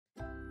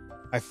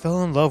I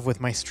fell in love with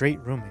my straight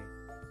roommate.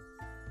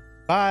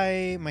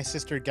 Bye, my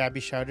sister Gabby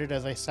shouted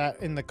as I sat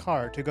in the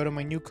car to go to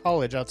my new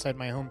college outside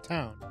my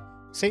hometown,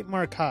 St.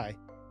 Mark High.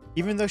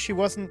 Even though she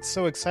wasn't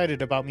so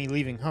excited about me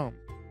leaving home,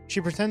 she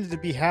pretended to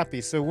be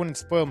happy so it wouldn't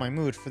spoil my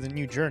mood for the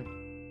new journey.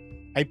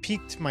 I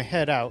peeked my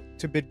head out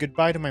to bid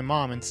goodbye to my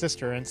mom and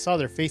sister and saw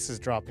their faces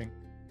dropping.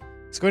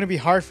 It's going to be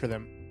hard for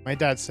them, my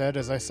dad said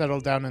as I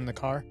settled down in the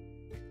car.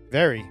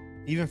 Very,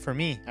 even for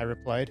me, I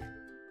replied.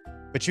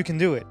 But you can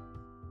do it.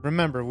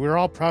 Remember, we're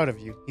all proud of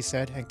you, he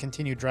said and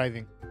continued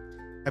driving.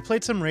 I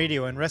played some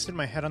radio and rested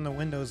my head on the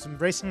windows,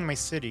 embracing my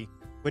city,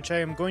 which I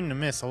am going to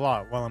miss a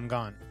lot while I'm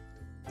gone.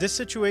 This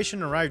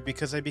situation arrived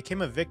because I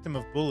became a victim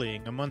of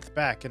bullying a month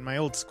back in my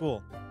old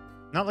school.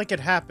 Not like it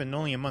happened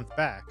only a month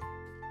back.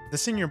 The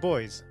senior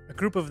boys, a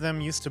group of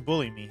them used to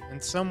bully me,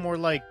 and some were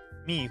like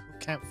me who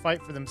can't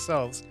fight for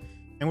themselves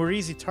and were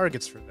easy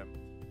targets for them.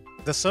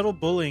 The subtle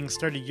bullying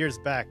started years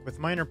back with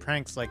minor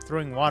pranks like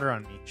throwing water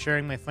on me,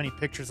 sharing my funny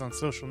pictures on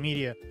social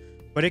media,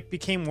 but it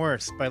became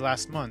worse by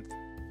last month,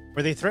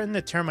 where they threatened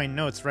to tear my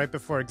notes right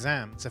before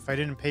exams if I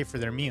didn't pay for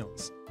their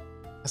meals.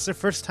 That's the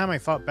first time I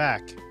fought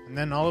back, and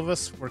then all of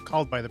us were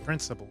called by the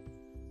principal,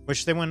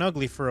 which they went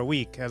ugly for a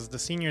week as the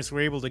seniors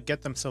were able to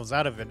get themselves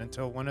out of it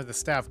until one of the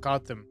staff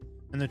caught them,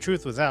 and the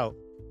truth was out.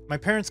 My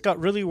parents got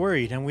really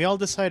worried and we all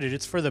decided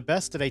it's for the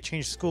best that I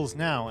change schools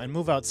now and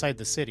move outside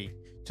the city,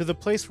 to the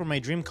place where my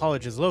dream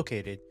college is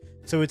located,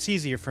 so it's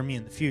easier for me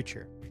in the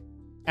future.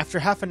 After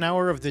half an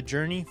hour of the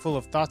journey, full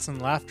of thoughts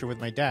and laughter with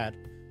my dad,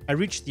 I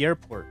reached the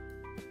airport.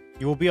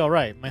 You will be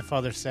alright, my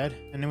father said,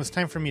 and it was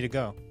time for me to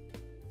go.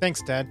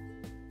 Thanks, Dad.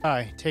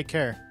 Bye, take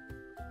care.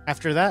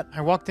 After that,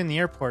 I walked in the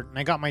airport and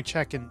I got my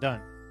check-in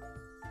done.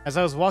 As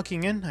I was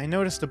walking in, I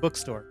noticed a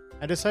bookstore.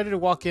 I decided to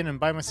walk in and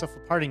buy myself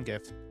a parting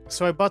gift,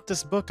 so I bought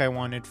this book I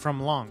wanted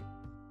from Long,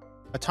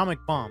 Atomic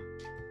Bomb.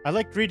 I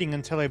liked reading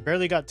until I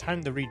barely got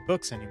time to read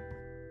books anymore.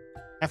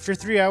 After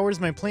 3 hours,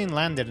 my plane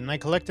landed and I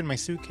collected my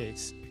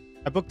suitcase.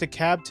 I booked a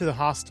cab to the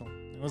hostel.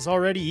 It was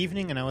already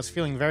evening and I was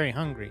feeling very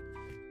hungry,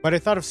 but I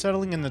thought of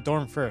settling in the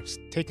dorm first,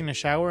 taking a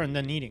shower and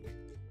then eating.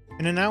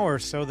 In an hour or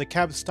so, the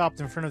cab stopped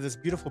in front of this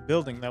beautiful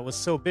building that was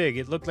so big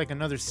it looked like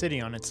another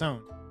city on its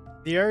own.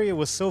 The area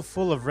was so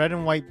full of red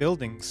and white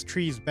buildings,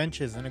 trees,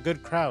 benches, and a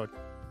good crowd,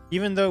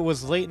 even though it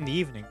was late in the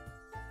evening.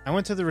 I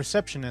went to the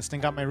receptionist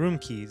and got my room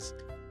keys.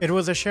 It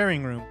was a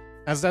sharing room,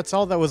 as that's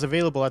all that was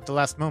available at the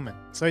last moment,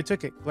 so I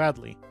took it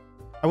gladly.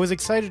 I was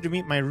excited to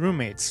meet my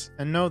roommates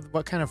and know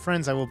what kind of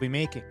friends I will be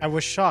making. I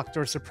was shocked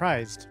or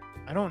surprised.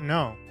 I don't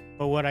know,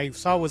 but what I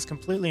saw was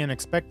completely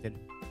unexpected.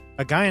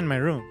 A guy in my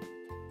room.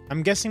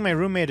 I'm guessing my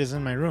roommate is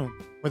in my room,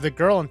 with a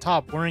girl on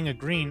top wearing a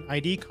green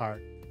ID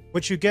card,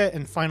 which you get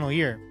in final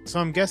year, so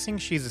I'm guessing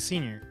she's a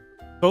senior.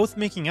 Both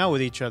making out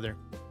with each other.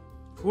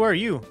 Who are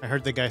you? I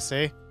heard the guy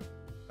say.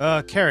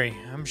 Carrey,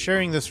 I'm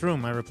sharing this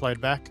room, I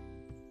replied back.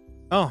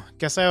 Oh,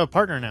 guess I have a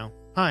partner now.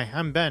 Hi,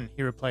 I'm Ben,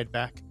 he replied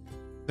back.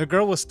 The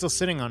girl was still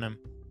sitting on him.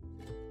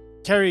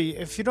 Carrey,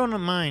 if you don't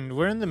mind,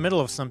 we're in the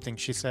middle of something,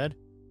 she said.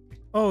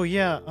 Oh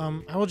yeah,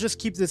 I will just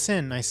keep this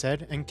in, I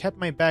said, and kept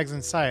my bags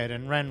inside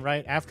and ran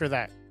right after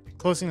that,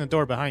 closing the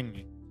door behind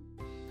me.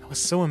 That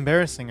was so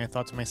embarrassing, I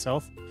thought to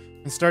myself,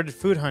 and started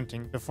food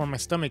hunting before my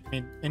stomach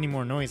made any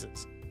more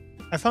noises.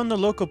 I found the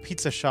local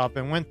pizza shop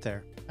and went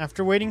there.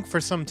 After waiting for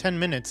some 10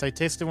 minutes, I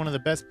tasted one of the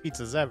best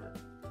pizzas ever.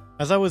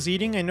 As I was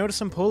eating, I noticed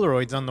some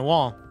Polaroids on the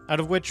wall, out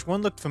of which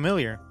one looked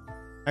familiar.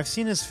 I've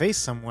seen his face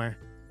somewhere,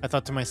 I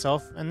thought to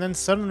myself, and then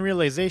sudden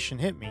realization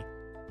hit me.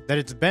 That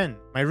it's Ben,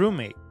 my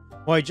roommate,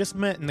 who I just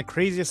met in the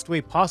craziest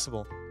way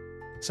possible.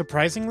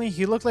 Surprisingly,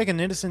 he looked like an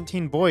innocent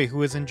teen boy who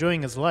was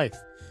enjoying his life,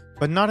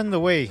 but not in the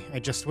way I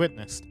just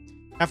witnessed.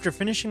 After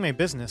finishing my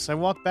business, I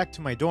walked back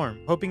to my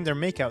dorm, hoping their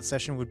makeout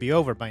session would be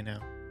over by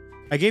now.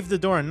 I gave the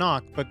door a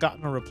knock, but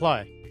got no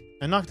reply.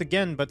 I knocked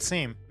again, but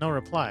same, no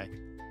reply.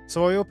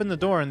 So I opened the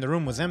door and the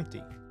room was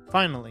empty.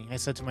 Finally, I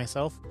said to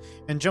myself,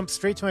 and jumped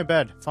straight to my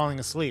bed,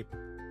 falling asleep.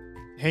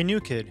 Hey new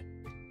kid.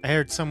 I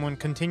heard someone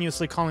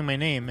continuously calling my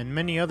name and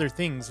many other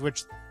things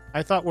which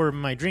I thought were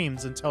my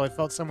dreams until I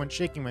felt someone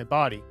shaking my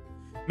body,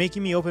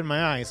 making me open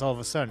my eyes all of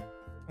a sudden,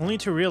 only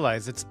to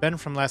realize it's Ben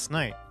from last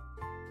night.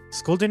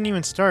 School didn't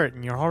even start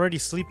and you're already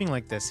sleeping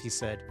like this, he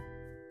said.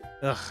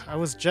 Ugh, I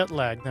was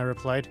jet-lagged, I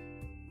replied.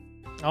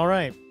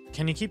 Alright,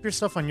 can you keep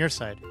yourself on your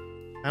side?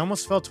 I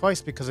almost fell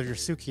twice because of your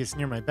suitcase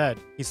near my bed,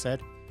 he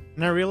said,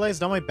 and I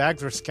realized all my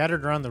bags were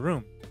scattered around the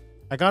room.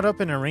 I got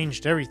up and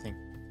arranged everything.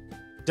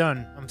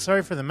 Done. I'm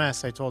sorry for the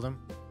mess, I told him.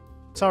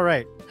 It's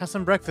alright. Have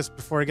some breakfast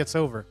before it gets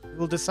over.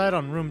 We'll decide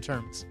on room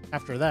terms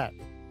after that,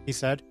 he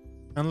said,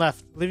 and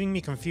left, leaving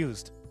me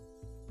confused.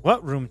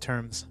 What room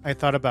terms? I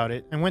thought about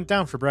it and went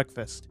down for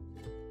breakfast.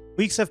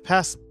 Weeks have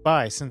passed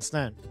by since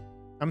then.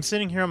 I'm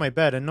sitting here on my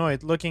bed,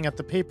 annoyed, looking at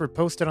the paper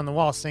posted on the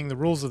wall saying the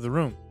rules of the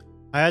room.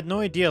 I had no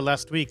idea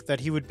last week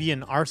that he would be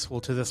an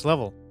arsehole to this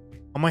level.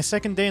 On my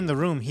second day in the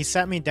room, he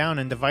sat me down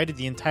and divided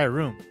the entire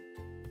room.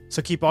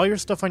 So keep all your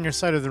stuff on your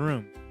side of the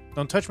room.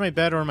 Don't touch my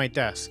bed or my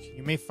desk.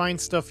 You may find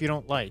stuff you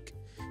don't like.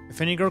 If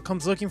any girl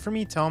comes looking for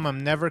me, tell them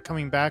I'm never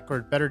coming back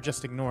or better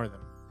just ignore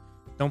them.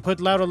 Don't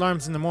put loud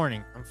alarms in the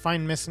morning. I'm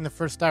fine missing the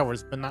first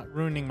hours, but not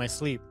ruining my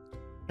sleep.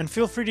 And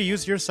feel free to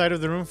use your side of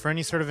the room for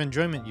any sort of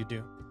enjoyment you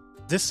do.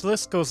 This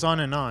list goes on,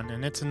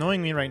 and it's annoying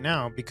me right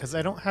now because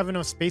I don't have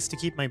enough space to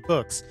keep my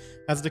books,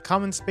 as the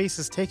common space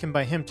is taken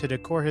by him to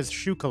decor his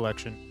shoe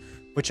collection,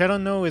 which I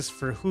don't know is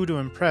for who to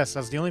impress,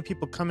 as the only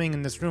people coming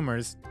in this room are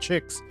his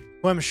chicks,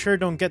 who I'm sure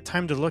don't get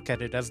time to look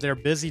at it as they're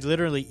busy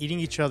literally eating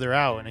each other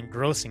out and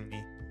engrossing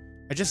me.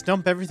 I just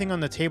dump everything on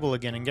the table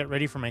again and get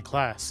ready for my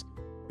class.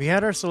 We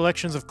had our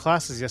selections of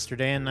classes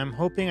yesterday, and I'm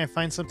hoping I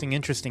find something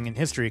interesting in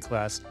history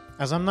class,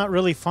 as I'm not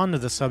really fond of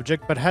the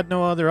subject but had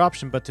no other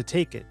option but to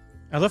take it.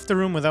 I left the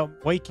room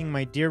without waking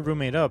my dear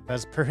roommate up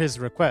as per his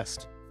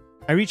request.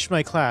 I reached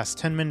my class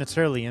 10 minutes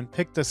early and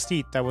picked a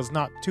seat that was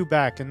not too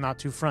back and not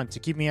too front to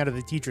keep me out of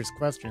the teacher's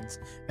questions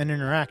and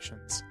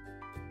interactions.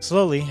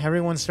 Slowly,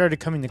 everyone started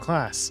coming to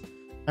class.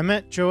 I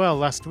met Joel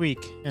last week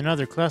and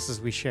other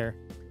classes we share.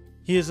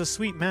 He is a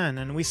sweet man,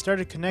 and we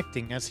started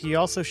connecting as he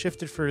also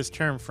shifted for his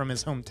term from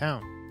his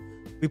hometown.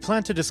 We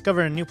planned to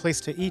discover a new place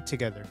to eat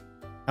together.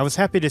 I was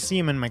happy to see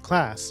him in my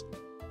class.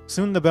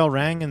 Soon the bell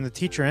rang and the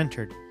teacher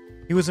entered.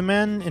 He was a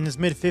man in his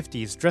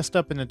mid-50s, dressed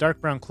up in the dark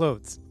brown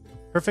clothes,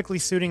 perfectly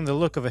suiting the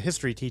look of a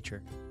history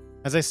teacher.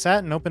 As I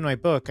sat and opened my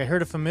book, I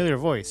heard a familiar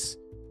voice.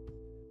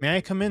 "May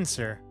I come in,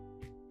 sir?"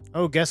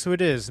 "Oh, guess who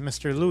it is,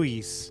 Mr.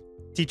 Luis,"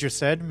 teacher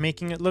said,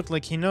 making it look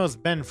like he knows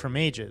Ben from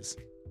ages.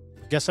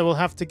 "Guess I will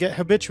have to get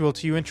habitual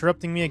to you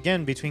interrupting me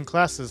again between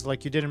classes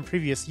like you did in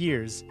previous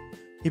years."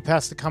 He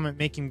passed the comment,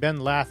 making Ben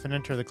laugh and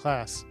enter the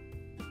class.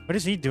 What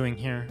is he doing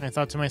here? I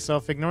thought to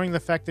myself, ignoring the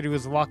fact that he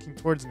was walking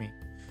towards me.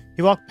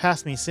 He walked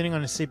past me, sitting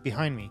on a seat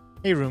behind me.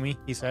 "Hey, roomie,"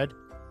 he said.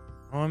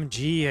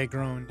 "OMG," I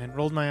groaned and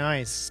rolled my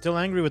eyes, still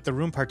angry with the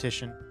room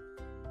partition.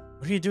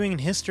 "What are you doing in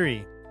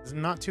history? Is it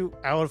not too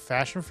out of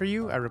fashion for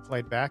you?" I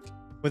replied back,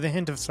 with a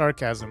hint of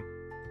sarcasm.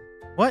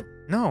 "What?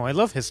 No, I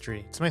love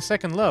history. It's my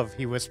second love,"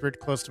 he whispered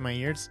close to my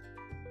ears.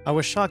 I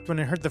was shocked when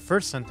I heard the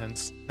first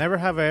sentence. Never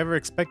have I ever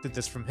expected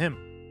this from him.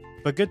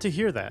 But good to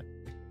hear that.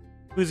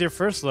 "Who's your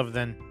first love,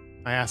 then?"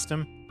 I asked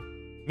him.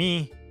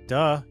 "Me.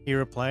 Duh," he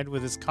replied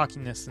with his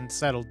cockiness and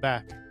settled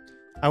back.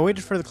 I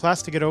waited for the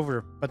class to get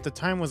over, but the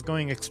time was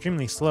going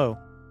extremely slow.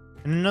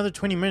 In another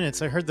 20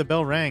 minutes, I heard the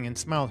bell rang and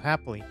smiled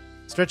happily,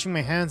 stretching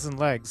my hands and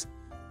legs.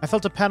 I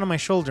felt a pat on my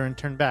shoulder and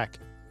turned back.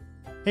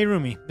 "Hey,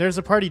 roomie, there's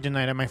a party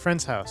tonight at my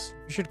friend's house.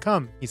 You should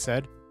come," he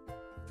said.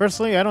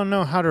 Firstly, I don't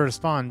know how to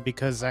respond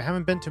because I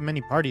haven't been to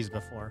many parties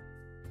before.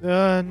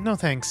 No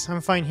thanks.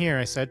 I'm fine here,"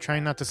 I said,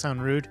 trying not to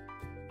sound rude.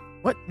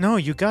 "What? No,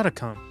 you gotta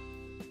come.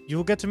 You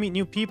will get to meet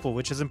new people,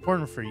 which is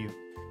important for you.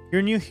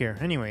 You're new here,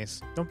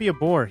 anyways. Don't be a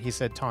bore," he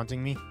said,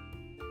 taunting me.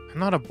 "I'm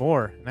not a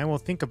bore, and I will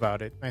think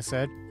about it," I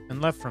said,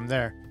 and left from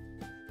there.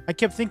 I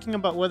kept thinking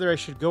about whether I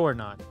should go or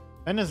not.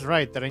 Ben is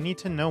right that I need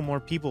to know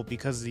more people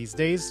because these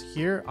days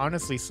here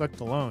honestly sucked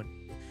alone.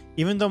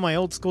 Even though my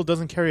old school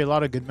doesn't carry a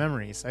lot of good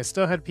memories, I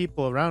still had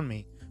people around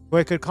me who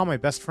I could call my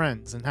best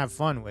friends and have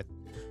fun with.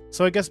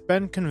 So I guess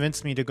Ben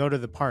convinced me to go to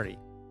the party.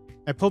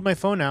 I pulled my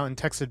phone out and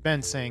texted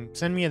Ben saying,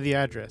 "Send me the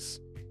address."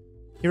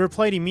 He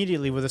replied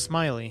immediately with a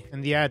smiley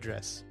and the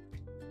address.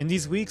 In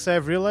these weeks, I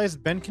have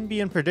realized Ben can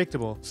be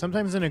unpredictable,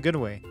 sometimes in a good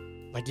way.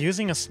 Like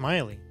using a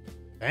smiley.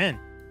 Ben.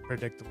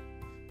 Predictable.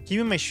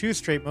 Keeping my shoes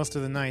straight most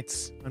of the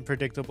nights.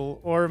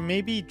 Unpredictable. Or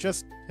maybe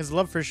just his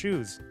love for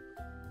shoes.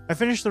 I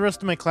finished the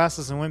rest of my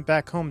classes and went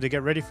back home to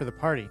get ready for the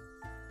party.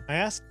 I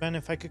asked Ben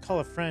if I could call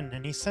a friend,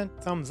 and he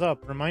sent thumbs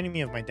up, reminding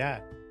me of my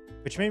dad,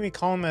 which made me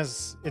call him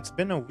as it's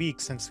been a week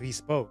since we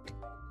spoke.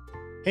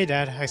 "Hey,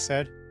 Dad," I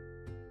said.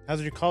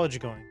 "How's your college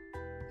going?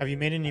 Have you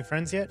made any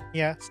friends yet?"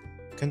 he asked,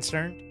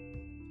 concerned.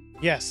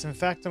 "Yes, in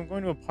fact, I'm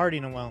going to a party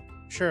in a while.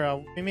 Sure,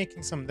 I'll be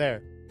making some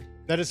there."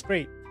 "That is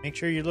great. Make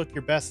sure you look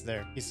your best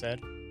there," he said.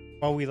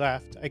 While we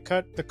laughed, I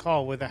cut the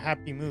call with a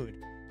happy mood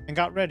and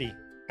got ready.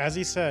 As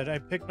he said, I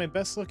picked my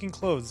best looking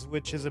clothes,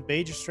 which is a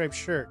beige striped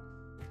shirt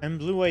and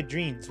blue-eyed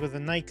jeans with a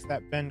Nike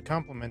that Ben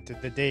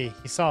complimented the day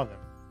he saw them.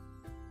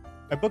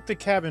 I booked a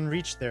cab and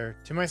reached there.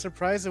 To my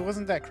surprise, it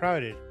wasn't that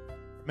crowded.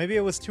 Maybe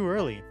it was too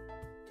early.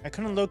 I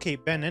couldn't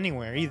locate Ben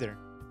anywhere either.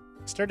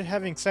 I started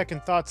having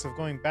second thoughts of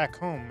going back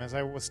home as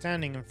I was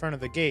standing in front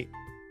of the gate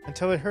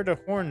until I heard a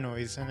horn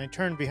noise and I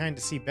turned behind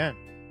to see Ben.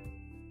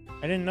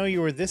 "I didn't know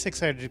you were this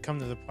excited to come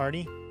to the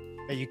party,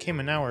 that you came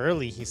an hour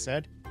early," he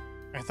said.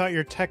 "I thought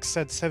your text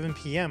said 7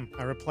 p.m.,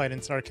 I replied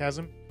in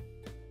sarcasm.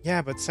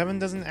 "Yeah, but 7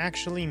 doesn't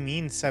actually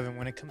mean 7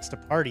 when it comes to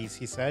parties,"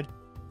 he said.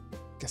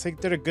 "Guess I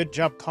did a good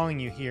job calling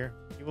you here.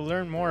 You will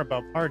learn more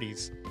about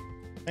parties."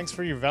 "Thanks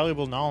for your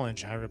valuable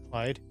knowledge," I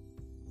replied.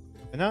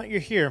 "But now that you're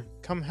here,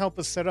 come help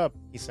us set up,"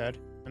 he said,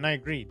 and I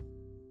agreed.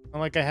 Not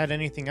like I had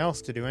anything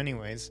else to do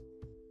anyways.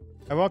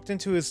 I walked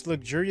into his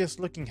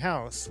luxurious-looking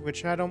house,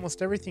 which had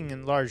almost everything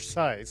in large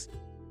size.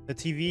 The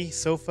TV,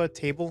 sofa,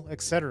 table,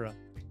 etc.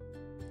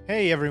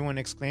 "Hey," everyone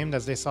exclaimed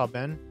as they saw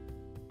Ben.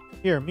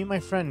 "Here, meet my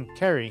friend,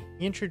 Carrey.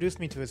 He introduced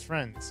me to his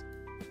friends."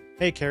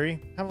 "Hey, Carrey.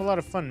 Have a lot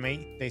of fun,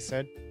 mate," they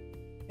said.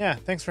 "Yeah,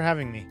 thanks for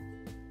having me."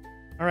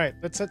 "Alright,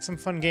 let's set some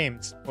fun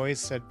games, boys,"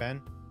 said Ben.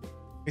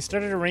 We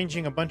started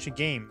arranging a bunch of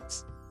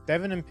games.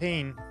 Devin and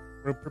Payne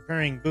were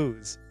preparing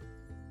booze.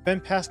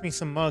 Ben passed me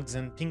some mugs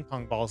and ping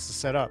pong balls to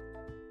set up.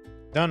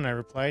 Done, I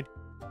replied.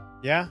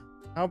 Yeah?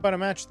 How about a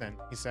match then?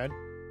 He said,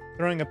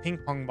 throwing a ping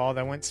pong ball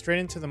that went straight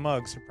into the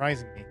mug,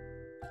 surprising me.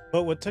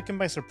 But what took him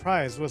by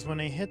surprise was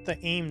when I hit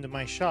the aim to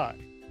my shot,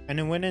 and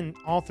it went in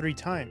all 3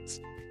 times,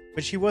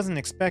 which he wasn't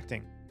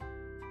expecting.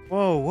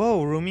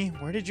 Whoa, Rumi,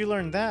 where did you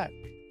learn that?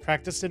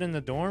 Practiced it in the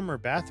dorm or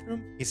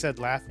bathroom? He said,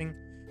 laughing,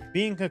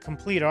 being a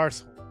complete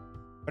arsehole.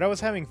 But I was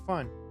having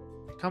fun.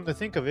 Come to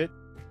think of it,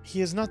 he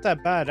is not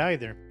that bad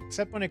either,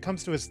 except when it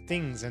comes to his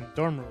things and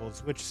dorm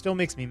rules, which still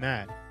makes me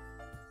mad.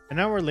 An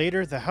hour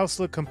later, the house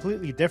looked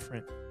completely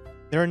different.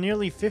 There are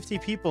nearly 50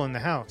 people in the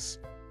house.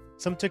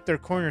 Some took their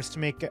corners to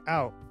make it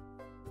out.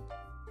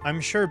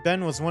 I'm sure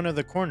Ben was one of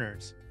the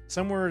corners.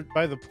 Some were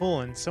by the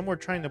pool and some were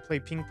trying to play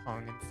ping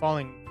pong and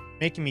falling,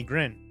 making me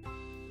grin.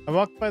 I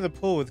walked by the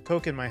pool with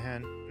Coke in my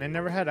hand, and I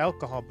never had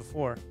alcohol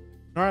before,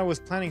 nor I was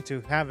planning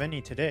to have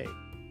any today.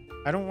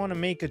 I don't want to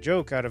make a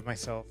joke out of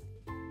myself.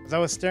 As I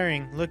was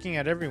staring, looking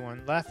at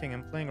everyone, laughing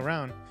and playing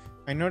around,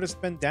 I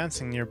noticed Ben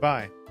dancing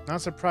nearby,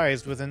 not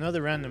surprised, with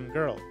another random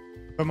girl.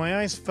 But my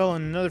eyes fell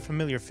on another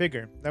familiar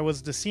figure. That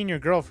was the senior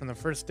girl from the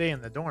first day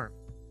in the dorm.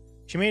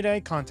 She made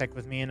eye contact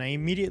with me and I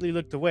immediately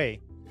looked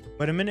away,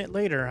 but a minute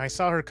later I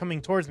saw her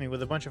coming towards me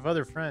with a bunch of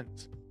other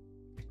friends.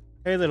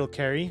 Hey little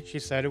Carrie, she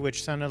said,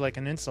 which sounded like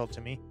an insult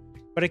to me,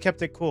 but I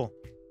kept it cool.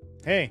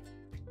 Hey,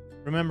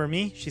 remember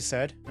me? She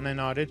said, and I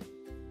nodded,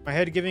 my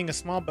head giving a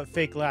small but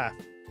fake laugh.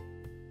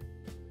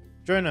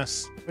 Join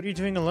us. What are you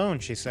doing alone?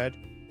 She said.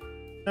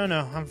 No,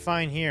 I'm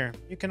fine here.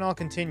 You can all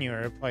continue, I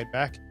replied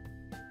back.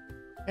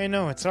 Hey,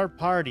 no, it's our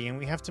party and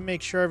we have to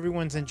make sure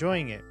everyone's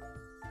enjoying it.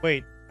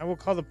 Wait, I will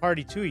call the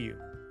party to you,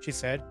 she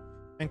said,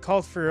 and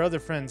called for her other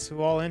friends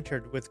who all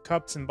entered with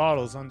cups and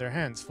bottles on their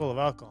hands full of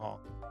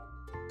alcohol.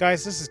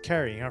 Guys, this is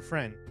Carrey, our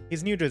friend.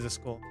 He's new to the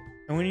school,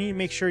 and we need to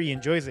make sure he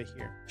enjoys it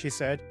here, she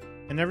said,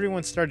 and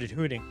everyone started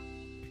hooting.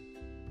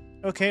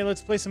 Okay,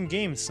 let's play some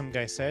games, some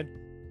guy said.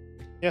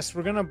 Yes,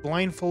 we're gonna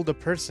blindfold a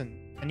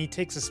person, and he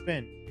takes a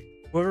spin.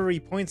 Whoever he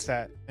points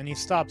at, and he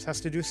stops, has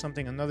to do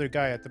something another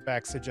guy at the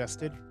back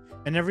suggested,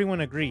 and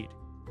everyone agreed.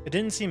 It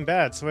didn't seem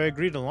bad, so I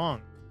agreed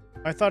along.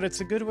 I thought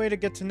it's a good way to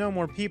get to know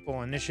more people,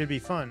 and it should be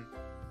fun.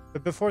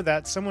 But before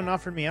that, someone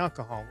offered me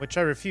alcohol, which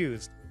I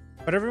refused.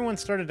 But everyone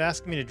started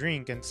asking me to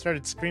drink and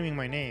started screaming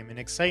my name in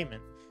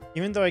excitement,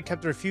 even though I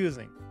kept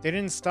refusing. They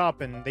didn't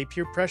stop and they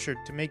peer pressured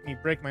to make me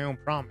break my own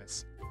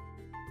promise.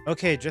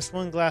 Okay, just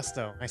one glass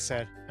though, I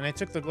said, and I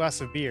took the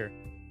glass of beer.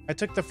 I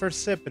took the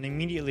first sip and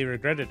immediately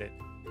regretted it.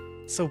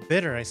 It's so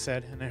bitter, I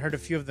said, and I heard a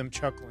few of them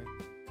chuckling.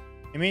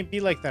 It may be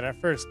like that at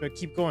first, but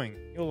keep going.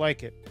 You'll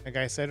like it, a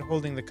guy said,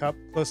 holding the cup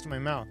close to my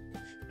mouth.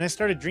 And I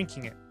started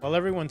drinking it, while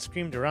everyone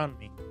screamed around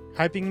me,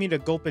 hyping me to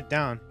gulp it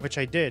down, which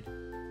I did.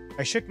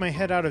 I shook my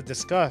head out of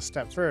disgust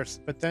at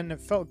first, but then it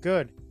felt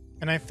good,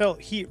 and I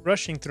felt heat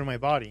rushing through my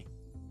body.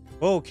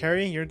 Whoa,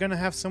 Carrie, you're gonna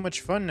have so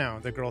much fun now,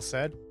 the girl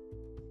said.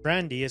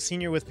 Brandy, a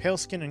senior with pale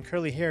skin and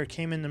curly hair,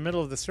 came in the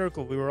middle of the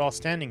circle we were all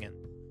standing in.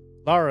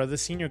 Laura, the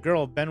senior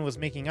girl Ben was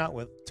making out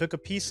with, took a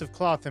piece of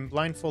cloth and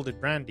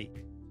blindfolded Brandy.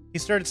 He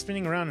started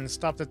spinning around and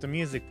stopped at the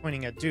music,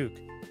 pointing at Duke.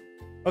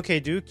 Okay,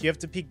 Duke, you have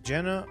to peek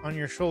Jenna on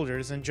your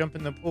shoulders and jump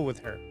in the pool with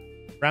her,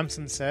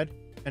 Ramson said,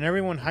 and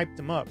everyone hyped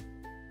him up.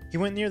 He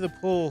went near the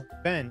pool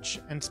bench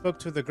and spoke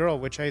to the girl,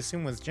 which I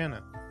assume was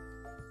Jenna.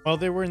 While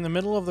they were in the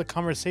middle of the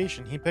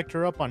conversation, he picked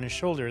her up on his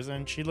shoulders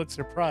and she looked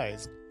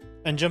surprised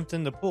and jumped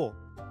in the pool.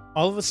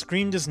 All of us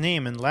screamed his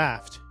name and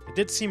laughed. It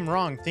did seem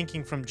wrong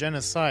thinking from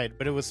Jenna's side,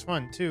 but it was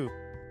fun too.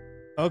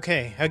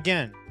 Okay,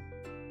 again.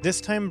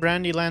 This time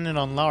Brandy landed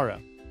on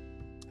Laura.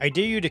 I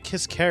dare you to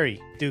kiss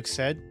Carrie, Duke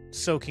said,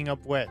 soaking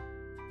up wet.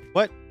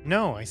 What?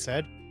 No, I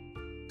said.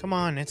 Come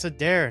on, it's a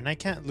dare and I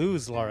can't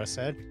lose, Laura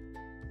said.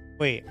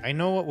 Wait, I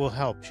know what will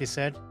help, she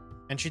said,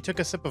 and she took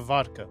a sip of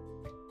vodka.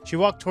 She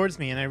walked towards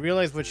me and I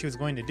realized what she was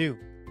going to do.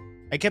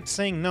 I kept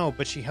saying no,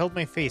 but she held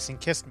my face and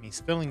kissed me,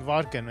 spilling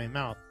vodka in my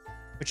mouth,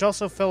 which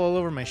also fell all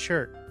over my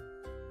shirt.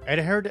 I'd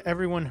heard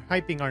everyone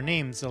hyping our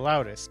names the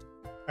loudest.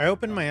 I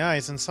opened my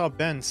eyes and saw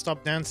Ben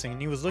stop dancing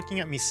and he was looking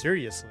at me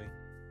seriously.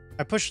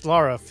 I pushed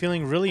Laura,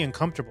 feeling really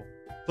uncomfortable.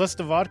 Plus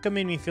the vodka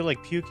made me feel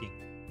like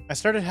puking. I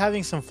started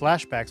having some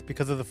flashbacks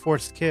because of the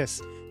forced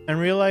kiss and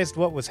realized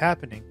what was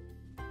happening,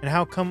 and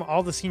how come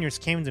all the seniors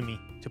came to me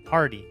to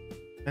party,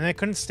 and I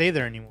couldn't stay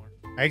there anymore.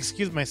 I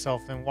excused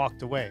myself and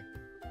walked away.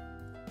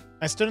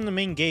 I stood in the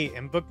main gate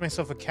and booked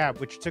myself a cab,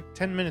 which took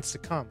 10 minutes to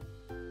come.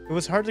 It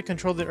was hard to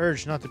control the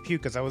urge not to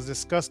puke as I was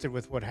disgusted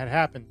with what had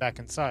happened back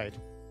inside.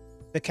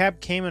 The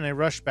cab came and I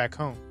rushed back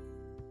home.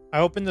 I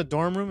opened the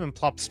dorm room and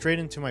plopped straight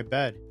into my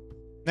bed.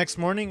 Next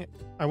morning,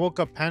 I woke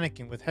up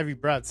panicking with heavy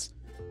breaths,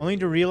 only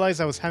to realize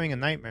I was having a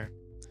nightmare.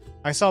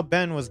 I saw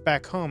Ben was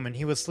back home and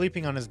he was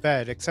sleeping on his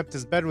bed, except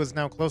his bed was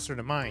now closer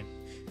to mine,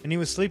 and he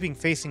was sleeping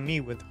facing me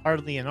with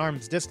hardly an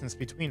arm's distance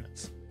between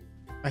us.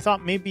 I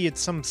thought maybe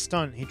it's some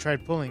stunt he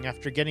tried pulling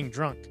after getting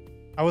drunk.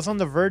 I was on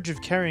the verge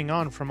of carrying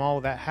on from all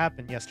that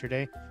happened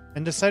yesterday,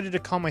 and decided to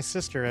call my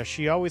sister as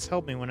she always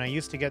helped me when I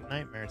used to get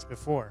nightmares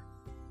before.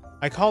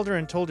 I called her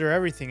and told her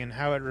everything and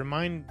how it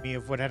reminded me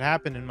of what had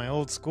happened in my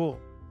old school.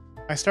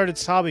 I started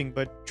sobbing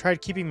but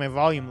tried keeping my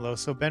volume low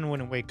so Ben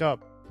wouldn't wake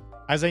up.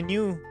 As I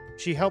knew,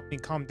 she helped me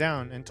calm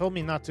down and told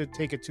me not to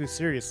take it too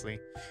seriously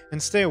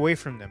and stay away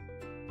from them.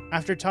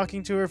 After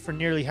talking to her for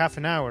nearly half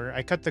an hour,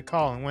 I cut the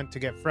call and went to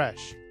get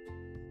fresh.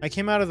 I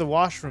came out of the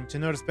washroom to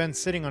notice Ben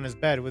sitting on his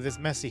bed with his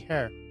messy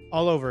hair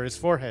all over his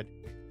forehead.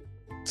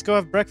 "Let's go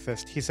have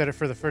breakfast," he said it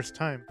for the first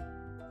time.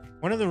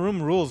 One of the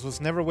room rules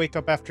was never wake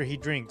up after he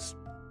drinks,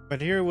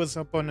 but here he was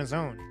up on his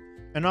own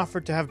and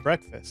offered to have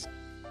breakfast.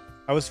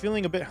 I was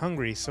feeling a bit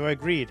hungry, so I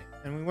agreed,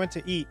 and we went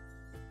to eat.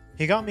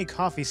 He got me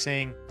coffee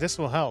saying, "This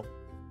will help."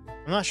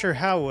 I'm not sure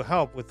how it will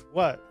help with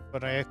what,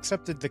 but I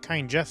accepted the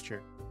kind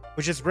gesture,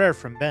 which is rare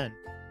from Ben.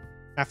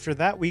 After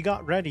that, we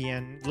got ready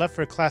and left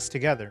for class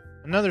together,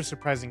 another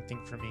surprising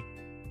thing for me.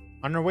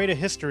 On our way to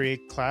history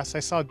class, I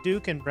saw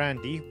Duke and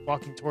Brandy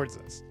walking towards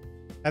us.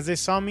 As they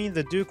saw me,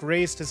 the Duke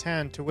raised his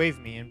hand to wave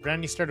me, and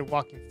Brandy started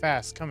walking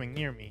fast, coming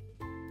near me.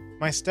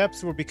 My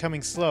steps were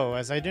becoming slow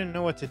as I didn't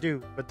know what to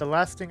do, but the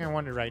last thing I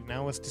wanted right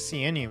now was to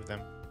see any of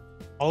them.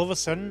 All of a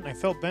sudden, I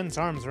felt Ben's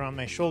arms around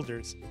my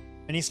shoulders,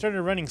 and he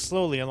started running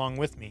slowly along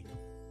with me.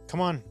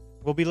 "Come on,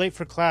 we'll be late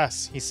for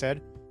class," he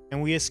said,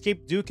 and we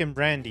escaped Duke and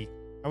Brandy.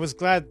 I was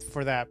glad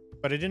for that,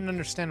 but I didn't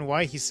understand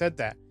why he said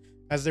that,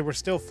 as there were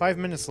still 5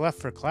 minutes left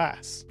for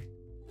class.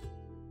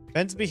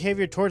 Ben's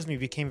behavior towards me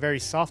became very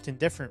soft and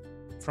different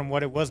from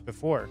what it was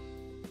before.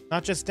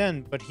 Not just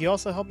then, but he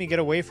also helped me get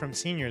away from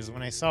seniors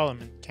when I saw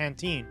them in the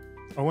canteen,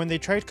 or when they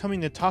tried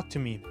coming to talk to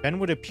me, Ben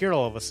would appear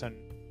all of a sudden.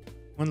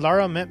 When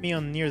Lara met me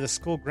near the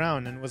school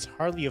ground and was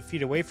hardly a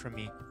feet away from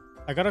me,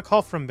 I got a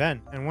call from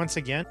Ben, and once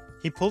again,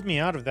 he pulled me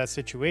out of that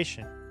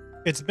situation.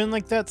 It's been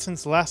like that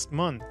since last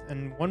month,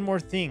 and one more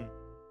thing.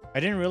 I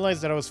didn't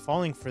realize that I was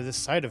falling for this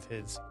side of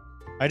his.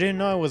 I didn't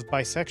know I was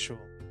bisexual.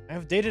 I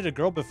have dated a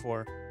girl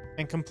before,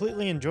 and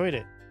completely enjoyed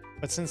it,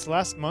 but since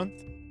last month,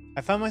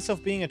 I found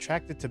myself being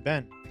attracted to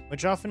Ben,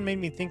 which often made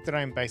me think that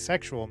I am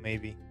bisexual,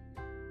 maybe.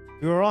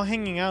 We were all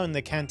hanging out in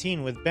the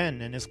canteen with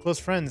Ben and his close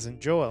friends and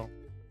Joel.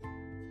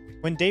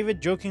 When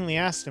David jokingly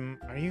asked him,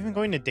 "Are you even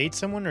going to date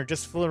someone or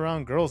just fool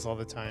around girls all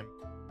the time?"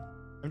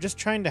 "I'm just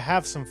trying to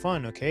have some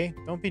fun, okay?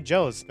 Don't be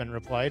jealous," Ben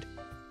replied.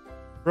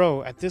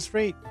 "Bro, at this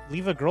rate,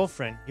 leave a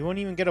girlfriend. You won't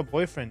even get a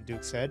boyfriend,"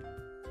 Duke said.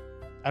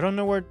 I don't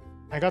know where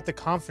I got the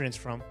confidence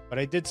from, but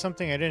I did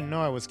something I didn't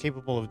know I was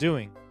capable of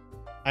doing.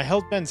 I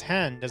held Ben's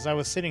hand as I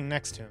was sitting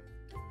next to him.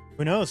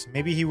 "Who knows,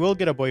 maybe he will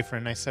get a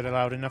boyfriend," I said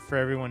loud enough for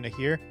everyone to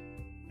hear,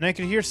 and I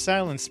could hear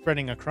silence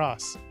spreading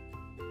across.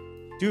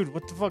 "Dude,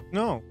 what the fuck,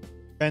 no,"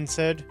 Ben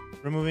said,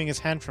 removing his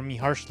hand from me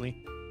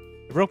harshly.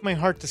 It broke my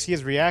heart to see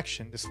his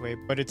reaction this way,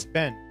 but it's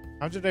Ben.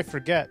 How did I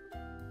forget?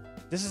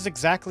 This is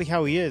exactly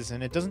how he is,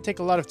 and it doesn't take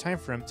a lot of time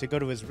for him to go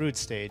to his rude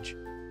stage.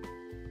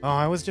 "Oh,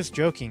 I was just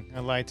joking," I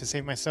lied to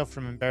save myself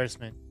from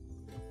embarrassment.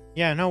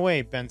 "Yeah, no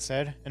way," Ben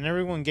said, and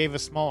everyone gave a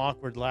small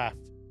awkward laugh.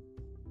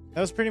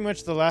 That was pretty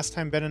much the last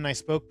time Ben and I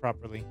spoke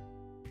properly.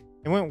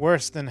 It went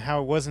worse than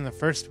how it was in the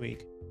first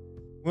week.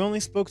 We only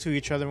spoke to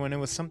each other when it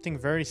was something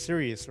very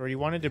serious or he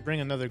wanted to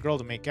bring another girl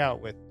to make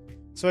out with,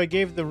 so I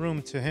gave the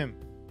room to him.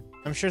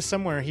 I'm sure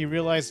somewhere he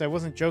realized I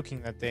wasn't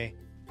joking that day,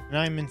 and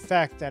I am in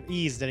fact at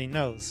ease that he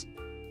knows.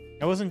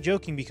 I wasn't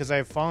joking because I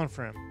have fallen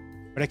for him,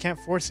 but I can't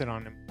force it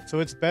on him, so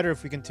it's better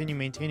if we continue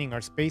maintaining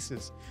our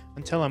spaces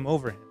until I'm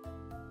over him.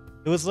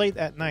 It was late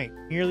at night,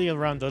 nearly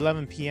around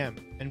 11 p.m.,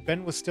 and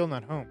Ben was still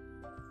not home.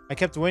 I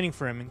kept waiting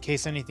for him in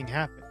case anything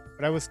happened,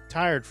 but I was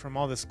tired from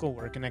all the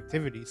schoolwork and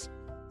activities,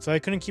 so I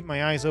couldn't keep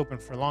my eyes open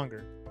for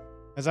longer.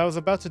 As I was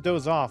about to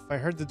doze off, I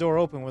heard the door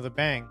open with a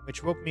bang,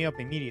 which woke me up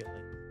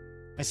immediately.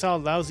 I saw a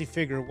lousy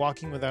figure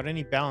walking without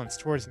any balance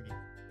towards me.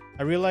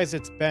 I realized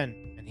it's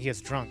Ben, and he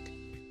is drunk.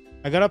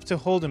 I got up to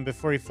hold him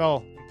before he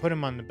fell and put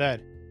him on the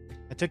bed.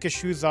 I took his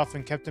shoes off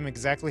and kept him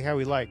exactly how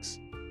he likes.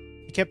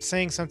 He kept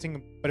saying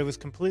something, but it was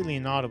completely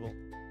inaudible.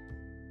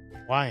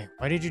 Why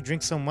did you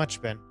drink so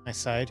much, Ben?" I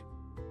sighed.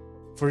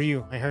 "For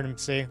you," I heard him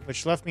say,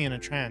 which left me in a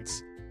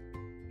trance.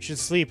 "You should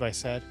sleep," I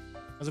said.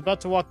 I was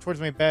about to walk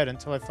towards my bed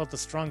until I felt a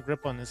strong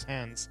grip on his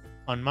hands,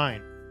 on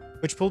mine,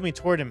 which pulled me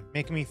toward him,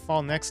 making me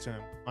fall next to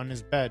him, on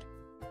his bed.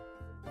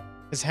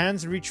 His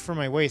hands reached for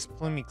my waist,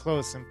 pulling me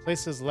close, and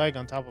placed his leg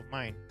on top of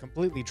mine,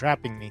 completely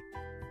trapping me.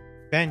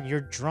 "Ben,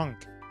 you're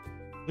drunk.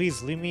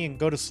 Please leave me and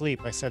go to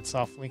sleep," I said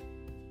softly.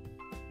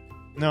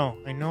 "No,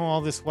 I know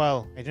all this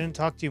well. I didn't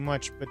talk to you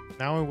much, but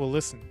now I will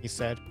listen," he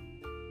said.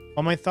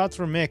 While my thoughts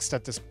were mixed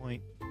at this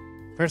point.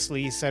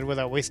 "Firstly," he said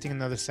without wasting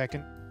another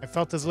second, I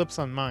felt his lips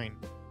on mine,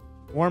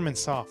 warm and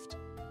soft.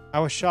 I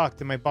was shocked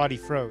and my body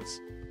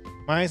froze.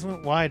 My eyes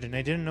went wide and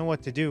I didn't know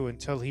what to do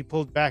until he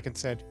pulled back and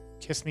said,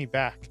 "Kiss me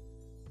back."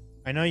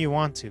 "I know you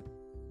want to."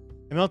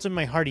 It melted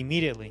my heart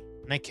immediately,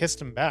 and I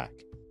kissed him back.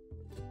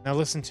 "Now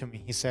listen to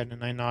me," he said,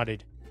 and I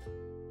nodded.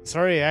 "I'm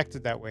sorry I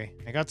acted that way.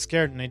 I got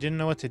scared and I didn't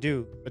know what to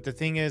do, but the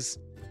thing is,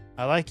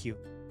 I like you.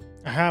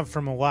 I have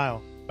from a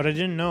while, but I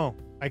didn't know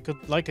I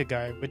could like a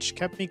guy, which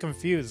kept me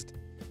confused,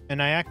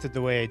 and I acted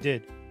the way I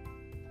did."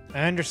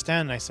 "I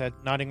understand," I said,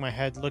 nodding my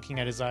head, looking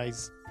at his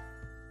eyes.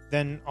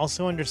 then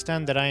also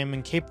understand that I am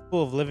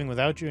incapable of living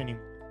without you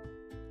anymore.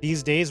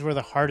 These days were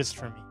the hardest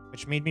for me,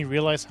 which made me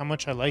realize how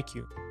much I like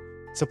you.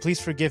 So please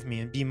forgive me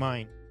and be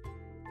mine.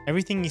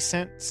 Everything you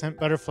sent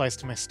butterflies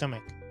to my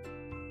stomach.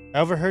 I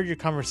overheard your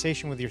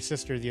conversation with your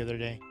sister the other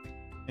day,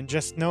 and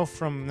just know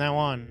from now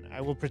on,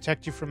 I will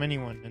protect you from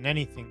anyone and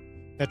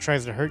anything that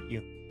tries to hurt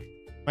you.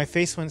 My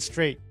face went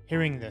straight,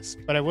 hearing this,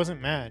 but I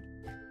wasn't mad.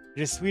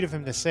 It is sweet of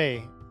him to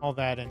say all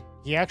that, and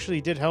he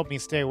actually did help me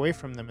stay away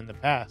from them in the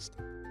past.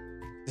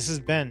 This is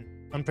Ben,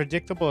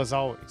 unpredictable as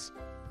always.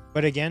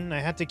 But again, I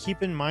had to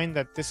keep in mind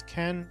that this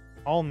can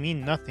all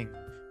mean nothing,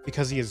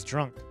 because he is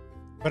drunk.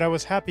 But I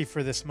was happy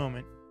for this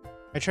moment.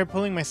 I tried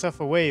pulling myself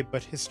away,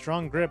 but his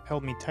strong grip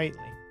held me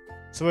tightly.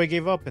 So I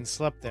gave up and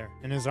slept there,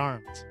 in his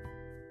arms.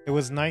 It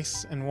was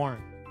nice and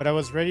warm, but I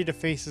was ready to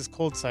face his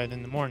cold side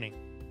in the morning.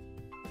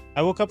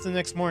 I woke up the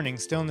next morning,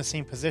 still in the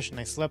same position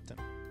I slept in.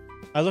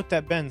 I looked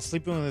at Ben,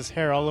 sleeping with his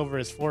hair all over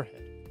his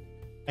forehead.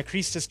 I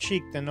creased his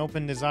cheek, then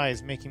opened his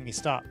eyes, making me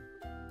stop.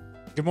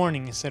 "Good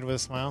morning," he said with a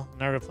smile,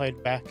 and I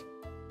replied back.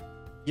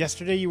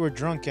 "Yesterday you were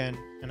drunk and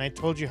I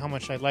told you how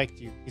much I liked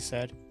you," he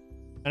said,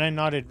 and I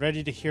nodded,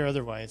 ready to hear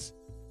otherwise.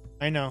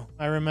 "I know,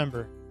 I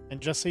remember,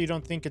 and just so you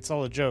don't think it's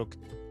all a joke,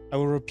 I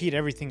will repeat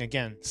everything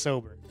again,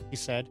 sober," he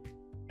said,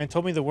 and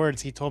told me the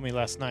words he told me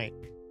last night.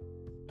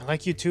 "I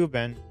like you too,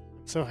 Ben.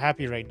 I'm so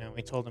happy right now,"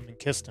 I told him and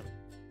kissed him.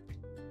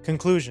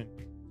 Conclusion.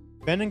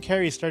 Ben and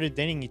Carrey started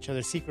dating each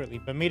other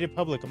secretly, but made it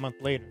public a month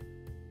later.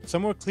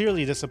 Some were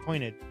clearly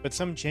disappointed, but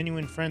some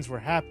genuine friends were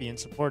happy and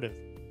supportive.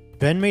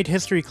 Ben made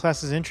history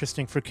classes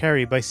interesting for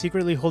Carrey by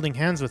secretly holding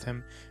hands with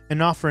him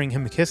and offering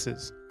him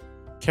kisses.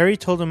 Carrey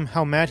told him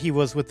how mad he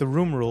was with the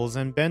room rules,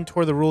 and Ben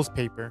tore the rules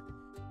paper.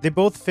 They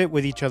both fit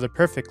with each other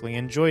perfectly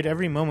and enjoyed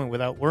every moment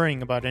without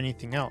worrying about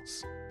anything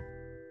else.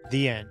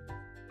 The end.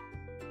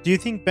 Do you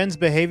think Ben's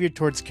behavior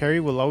towards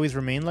Carrey will always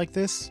remain like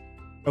this?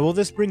 Or will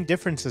this bring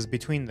differences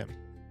between them?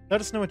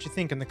 Let us know what you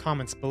think in the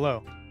comments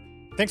below.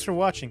 Thanks for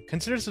watching.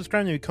 Consider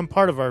subscribing to become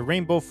part of our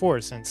Rainbow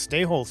Force and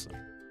stay wholesome.